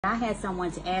I had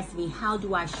someone to ask me, how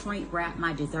do I shrink wrap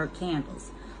my dessert candles?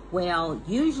 Well,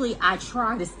 usually I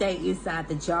try to stay inside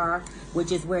the jar,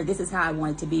 which is where this is how I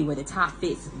want it to be, where the top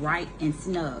fits right and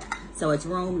snug. So it's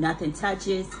room, nothing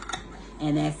touches,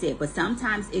 and that's it. But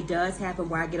sometimes it does happen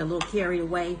where I get a little carried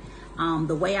away.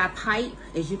 The way I pipe,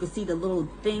 as you can see the little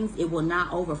things, it will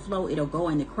not overflow. It'll go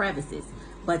in the crevices.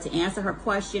 But to answer her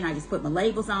question, I just put my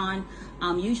labels on.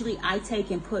 Usually I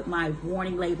take and put my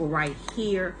warning label right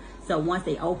here. So once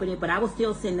they open it, but I will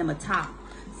still send them a top.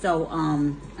 So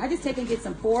I just take and get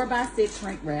some 4x6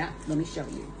 shrink wrap. Let me show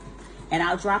you. And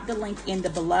I'll drop the link in the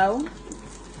below.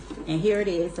 And here it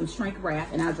is, some shrink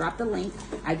wrap. And I'll drop the link.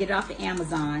 I get it off the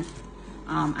Amazon.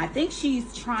 I think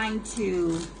she's trying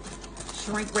to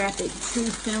shrink wrap it too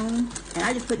soon. And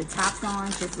I just put the tops on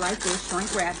just like this,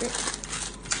 shrink wrap it.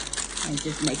 And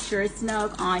just make sure it's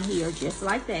snug on here, just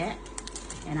like that.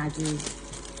 And I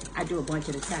do a bunch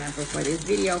at a time, but for this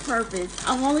video purpose,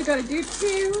 I'm only gonna do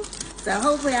 2. So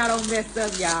hopefully I don't mess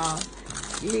up, y'all.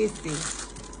 Listen.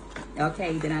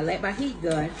 Okay, then I let my heat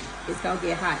gun, it's gonna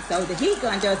get hot. So the heat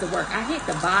gun does the work. I hit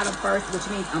the bottom first, which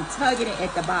means I'm tugging it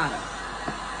at the bottom.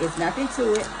 It's nothing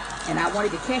to it. And I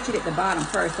wanted to catch it at the bottom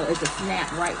first, so it could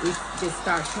snap right, it just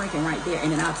starts shrinking right there.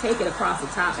 And then I'll take it across the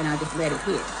top and I'll just let it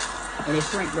hit. And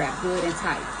it's shrink wrap good and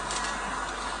tight.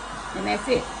 And that's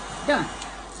it, done.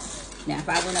 Now, if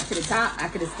I went up to the top, I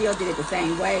could have still did it the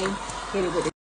same way, hit it with the